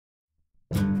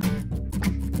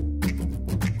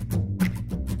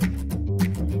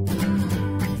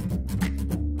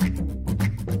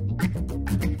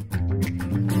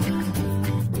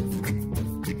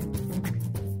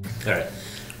All right.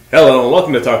 Hello and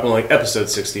welcome to Talk Bowling, episode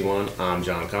 61. I'm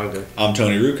John Congdon. I'm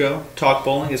Tony Rucco. Talk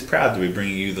Bowling is proud to be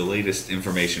bringing you the latest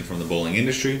information from the bowling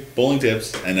industry, bowling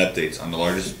tips, and updates on the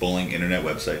largest bowling internet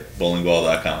website,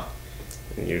 bowlingballcom.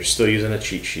 And you're still using a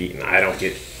cheat sheet, and I don't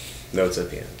get notes at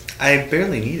the end. I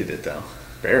barely needed it, though.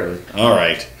 Barely. All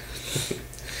right.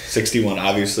 61.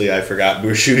 Obviously, I forgot we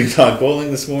were shooting Talk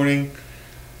Bowling this morning,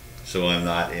 so I'm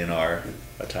not in our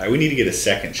attire. We need to get a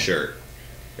second shirt,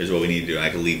 is what we need to do. I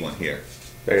can leave one here.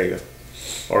 There you go.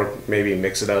 Or maybe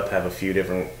mix it up, have a few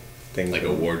different things. Like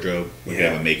a wardrobe. We could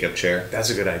have a makeup chair. That's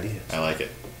a good idea. I like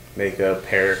it. Makeup,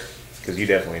 hair, because you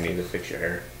definitely need to fix your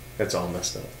hair. That's all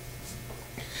messed up.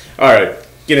 All right,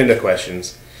 get into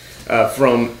questions.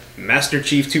 From Master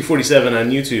Chief 247 on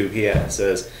YouTube, he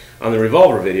says, on the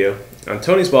Revolver video, on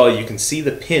Tony's ball, you can see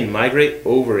the pin migrate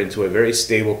over into a very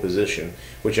stable position,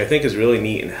 which I think is really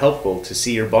neat and helpful to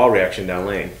see your ball reaction down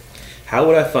lane. How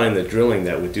would I find the drilling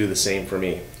that would do the same for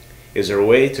me? Is there a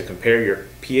way to compare your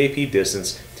PAP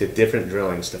distance to different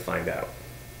drillings to find out?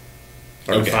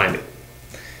 Or to find it?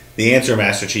 The answer,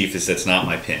 Master Chief, is that's not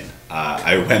my pin.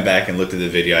 I went back and looked at the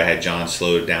video. I had John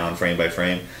slow it down frame by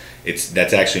frame.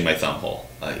 That's actually my thumb hole.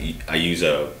 I use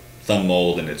a thumb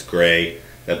mold and it's gray.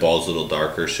 That ball's a little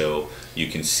darker, so you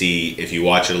can see, if you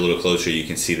watch it a little closer, you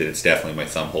can see that it's definitely my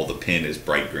thumb hole. The pin is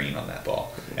bright green on that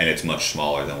ball, and it's much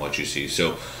smaller than what you see.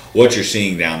 So what you're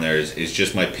seeing down there is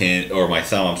just my pin, or my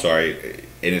thumb, I'm sorry,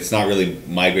 and it's not really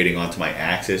migrating onto my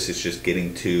axis. It's just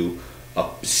getting to a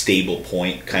stable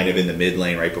point, kind of in the mid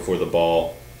lane right before the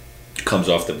ball comes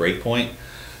off the break point.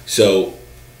 So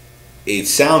it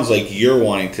sounds like you're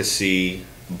wanting to see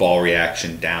ball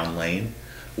reaction down lane,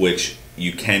 which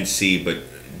you can see, but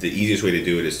the easiest way to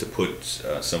do it is to put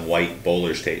some white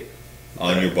bowler's tape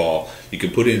on your ball. You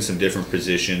can put it in some different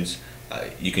positions.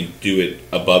 You can do it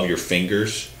above your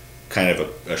fingers, kind of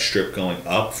a strip going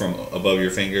up from above your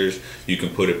fingers. You can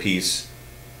put a piece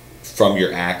from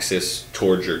your axis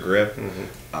towards your grip.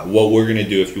 What we're going to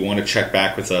do, if you want to check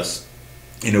back with us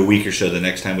in a week or so, the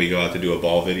next time we go out to do a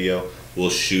ball video,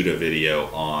 we'll shoot a video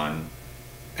on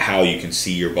how you can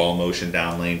see your ball motion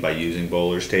down lane by using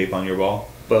bowler's tape on your ball.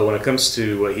 But when it comes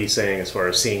to what he's saying as far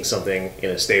as seeing something in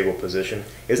a stable position,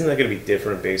 isn't that going to be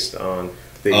different based on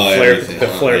the flare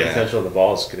potential of the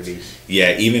ball is going to be?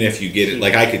 Yeah, even if you get it,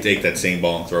 like I could take that same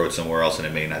ball and throw it somewhere else and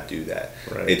it may not do that.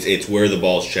 Right. It's where the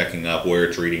ball's checking up, where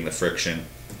it's reading the friction.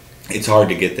 It's hard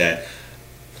to get that.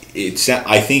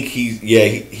 I think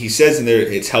he says in there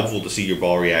it's helpful to see your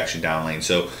ball reaction down lane.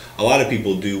 So a lot of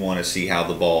people do want to see how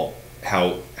the ball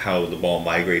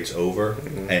migrates over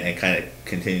and kind of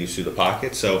continues through the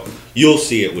pocket. So you'll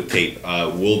see it with tape.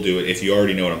 We'll do it. If you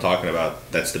already know what I'm talking about,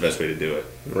 that's the best way to do it.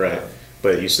 Right.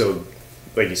 But you still,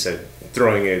 like you said,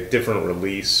 throwing a different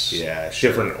release,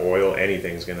 different oil,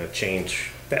 anything's going to change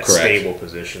that stable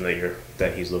position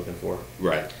that he's looking for.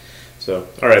 Right. So,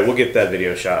 all right, we'll get that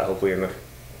video shot hopefully in a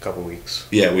couple weeks.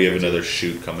 Yeah, we have another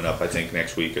shoot coming up, I think,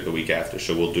 next week or the week after.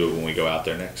 So we'll do it when we go out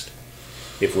there next.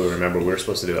 If we remember, we were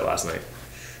supposed to do it last night.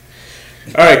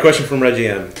 All right, question from Reggie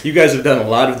M. You guys have done a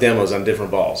lot of demos on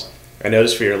different balls. I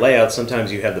noticed for your layout,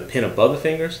 sometimes you have the pin above the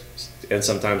fingers and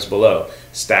sometimes below,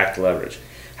 stacked leverage.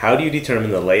 How do you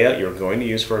determine the layout you're going to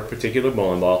use for a particular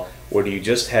bowling ball, or do you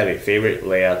just have a favorite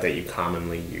layout that you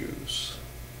commonly use?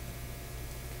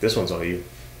 This one's all you.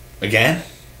 Again?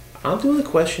 I'm doing the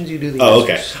questions, you do the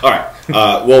Okay. answers. All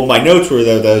right. Well, my notes were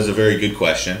that was a very good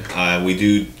question. We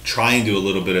do try and do a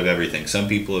little bit of everything. Some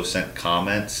people have sent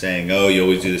comments saying, oh, you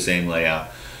always do the same layout.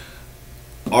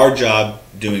 Our job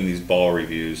doing these ball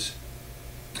reviews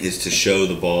is to show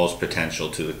the ball's potential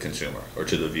to the consumer or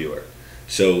to the viewer.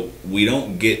 So we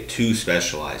don't get too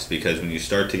specialized, because when you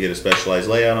start to get a specialized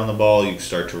layout on the ball, you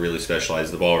start to really specialize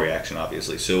the ball reaction,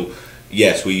 obviously. So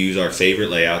yes, we use our favorite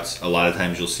layouts. A lot of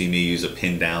times you'll see me use a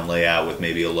pin down layout with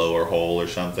maybe a lower hole or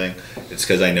something. It's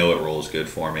because I know it rolls good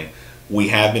for me. We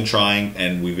have been trying,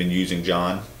 and we've been using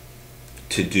John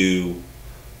to do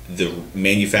the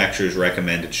manufacturer's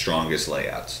recommended strongest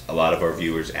layouts. A lot of our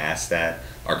viewers asked that.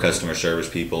 Our customer service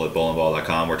people at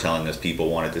bowlingball.com were telling us people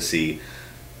wanted to see,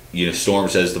 Storm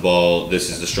says the ball,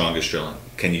 this is the strongest drilling.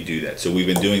 Can you do that? So we've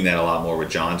been doing that a lot more with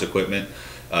John's equipment,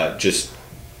 just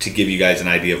to give you guys an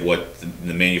idea of what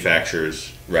the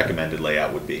manufacturer's recommended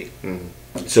layout would be.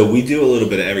 So we do a little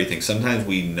bit of everything. Sometimes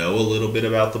we know a little bit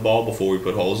about the ball before we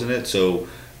put holes in it. So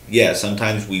yeah,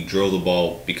 sometimes we drill the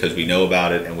ball because we know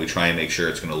about it and we try and make sure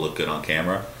it's going to look good on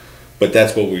camera. But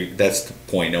that's the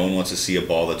point. No one wants to see a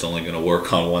ball that's only going to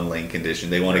work on one lane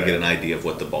condition. They want to get an idea of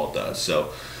what the ball does.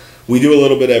 So we do a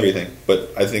little bit of everything.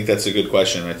 But I think that's a good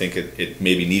question. I think it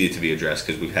maybe needed to be addressed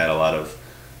because we've had a lot of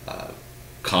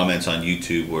comments on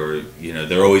YouTube where, you know,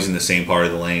 they're always in the same part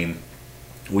of the lane.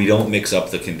 We don't mix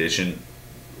up the condition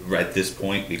at this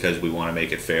point because we want to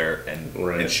make it fair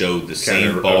and show the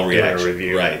same ball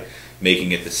reaction. Right.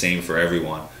 Making it the same for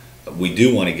everyone. We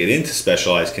do want to get into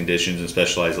specialized conditions and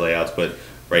specialized layouts, but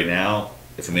right now,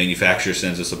 if a manufacturer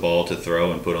sends us a ball to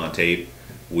throw and put on tape,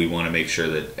 we want to make sure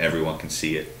that everyone can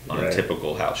see it on a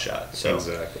typical house shot. So,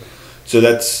 exactly. So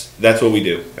that's what we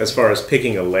do. As far as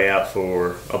picking a layout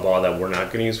for a ball that we're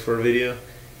not going to use for a video,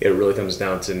 it really comes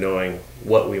down to knowing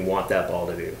what we want that ball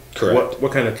to do. Correct.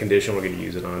 What kind of condition we're going to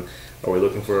use it on. Are we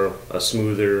looking for a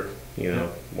smoother,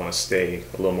 want to stay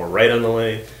a little more right on the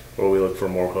lane, or we look for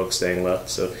more hook staying left?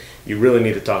 So you really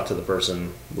need to talk to the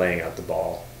person laying out the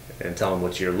ball and tell them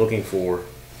what you're looking for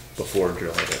before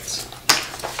drilling it.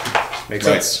 Make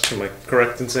sense? Am I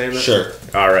correct in saying that? Sure.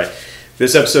 All right.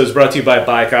 This episode is brought to you by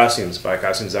Buy Costumes.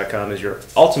 BuyCostumes.com is your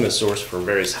ultimate source for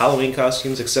various Halloween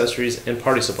costumes, accessories, and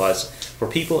party supplies for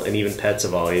people and even pets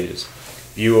of all ages.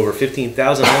 View over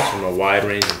 15,000 items from a wide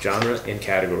range of genre and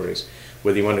categories.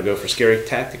 Whether you want to go for scary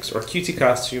tactics or cutesy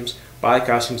costumes,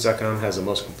 BuyCostumes.com has the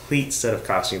most complete set of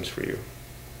costumes for you.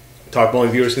 Talk Bowling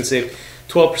viewers can save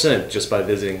 12% just by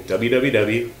visiting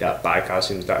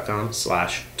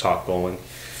www.buycostumes.com/talkbowling.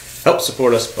 Help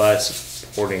support us by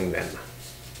supporting them.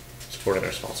 Supporting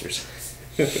our sponsors.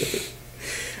 It's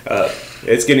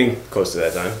getting close to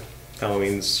that time.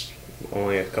 Halloween's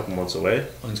only a couple months away.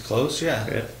 One's close,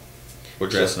 yeah. We're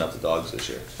dressing up the dogs this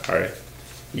year. All right.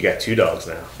 You got 2 dogs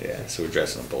now. Yeah, so we're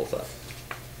dressing them both up.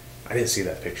 I didn't see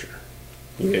that picture.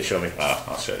 You need to show me.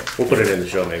 I'll show you. We'll put it in the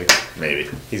show, maybe. Maybe.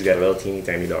 He's got a little teeny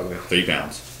tiny dog now. 3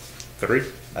 pounds. 3?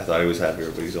 I thought he was heavier,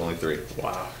 but he's only 3.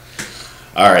 Wow.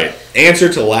 All right.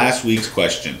 Answer to last week's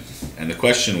question. And the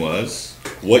question was,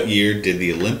 what year did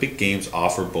the Olympic Games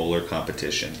offer bowler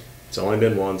competition? It's only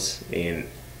been once, in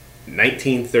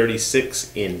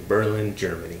 1936 in Berlin,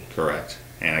 Germany. Correct.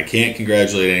 And I can't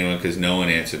congratulate anyone because no one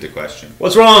answered the question.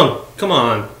 What's wrong? Come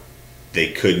on.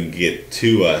 They couldn't get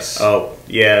to us. Oh,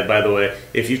 yeah, by the way,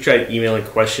 if you've tried emailing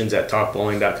questions at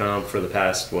talkbowling.com for the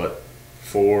past,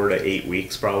 4 to 8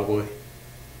 weeks probably?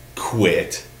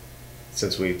 Quit.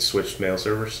 Since we switched mail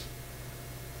servers?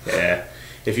 Yeah.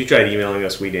 If you tried emailing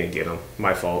us, we didn't get them.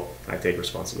 My fault. I take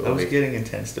responsibility. I was getting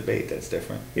intense debate. That's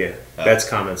different. Yeah. That's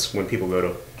comments when people go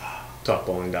to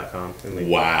talkbowling.com and leave.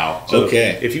 Wow. So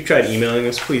okay. If you tried emailing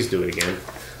us, please do it again.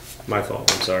 My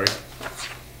fault. I'm sorry.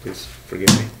 Please forgive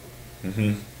me.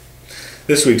 Mm-hmm.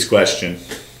 This week's question.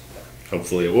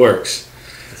 Hopefully it works.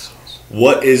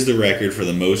 What is the record for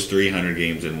the most 300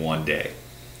 games in one day?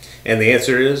 And the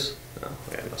answer is... Oh,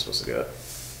 yeah, I'm not supposed to go.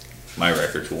 My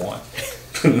record's 1.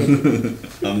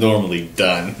 I'm normally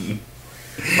done.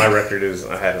 My record is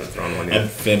I haven't thrown one yet. I'm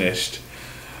finished.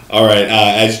 All right.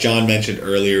 As John mentioned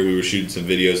earlier, we were shooting some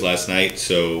videos last night,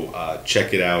 so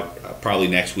check it out. Probably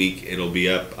next week it'll be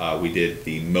up. We did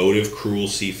the Motive Cruel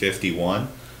C51.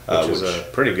 Which is a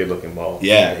pretty good looking ball.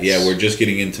 Yeah, we're just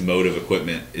getting into Motive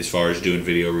equipment as far as doing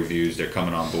video reviews. They're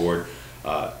coming on board.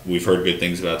 We've heard good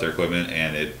things about their equipment,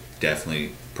 and it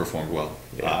definitely performed well.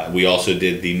 Yeah. We also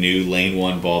did the new Lane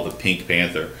 1 ball, the Pink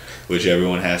Panther, which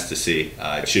everyone has to see.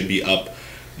 It should be up.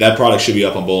 That product should be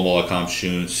up on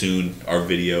bowlingballcom soon. Our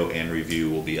video and review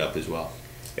will be up as well.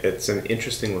 It's an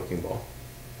interesting looking ball.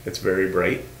 It's very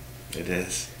bright. It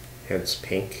is. It's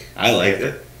pink. I liked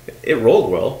it. It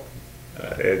rolled well.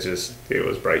 It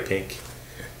was bright pink.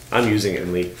 I'm using it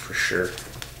in league for sure.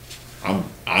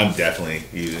 I'm definitely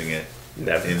using it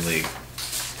in league.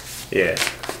 Yeah.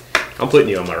 I'm putting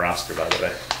you on my roster, by the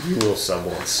way. You will sub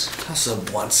once. I'll sub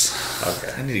once.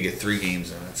 Okay. I need to get 3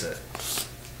 games in. That's it.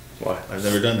 Why? I've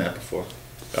never done that before.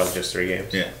 Oh, just 3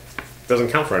 games? Yeah. Doesn't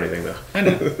count for anything, though. I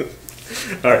know.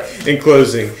 All right. In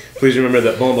closing, please remember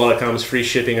that bowlingball.com is free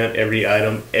shipping on every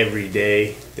item every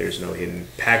day. There's no hidden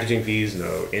packaging fees,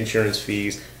 no insurance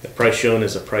fees. The price shown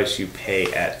is the price you pay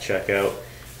at checkout.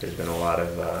 There's been a lot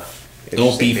of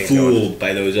don't be fooled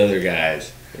by those other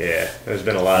guys. Yeah, there's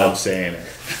been a lot I'm of saying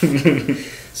it.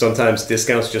 sometimes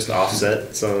discounts just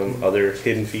offset some other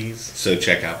hidden fees. So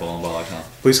check out bowlingball.com.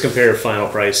 Please compare final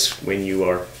price when you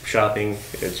are shopping.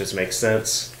 It just makes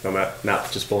sense.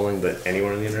 Not just bowling, but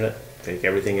anywhere on the internet. Take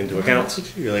everything into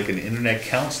account. You're like an internet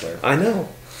counselor. I know.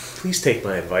 Please take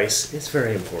my advice. It's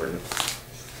very important.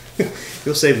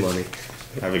 You'll save money.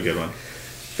 Have a good one.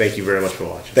 Thank you very much for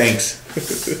watching. Thanks.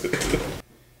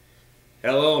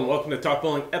 Hello and welcome to Talk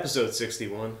Bowling episode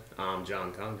 61. I'm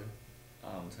John Congdon.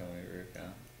 I'm Tony Rick.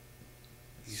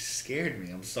 You scared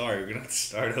me. I'm sorry. We're going to have to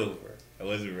start over. I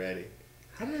wasn't ready.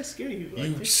 How did I scare you?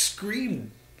 You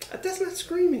screamed. That's not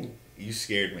screaming. You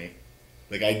scared me.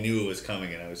 Like I knew it was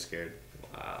coming and I was scared.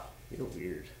 Wow. You're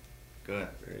weird. Go ahead.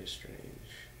 Very strange.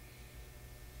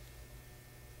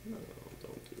 No,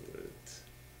 don't do it.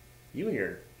 You and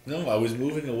your... No, I was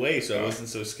moving away, so I wasn't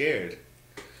so scared.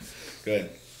 Go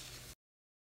ahead.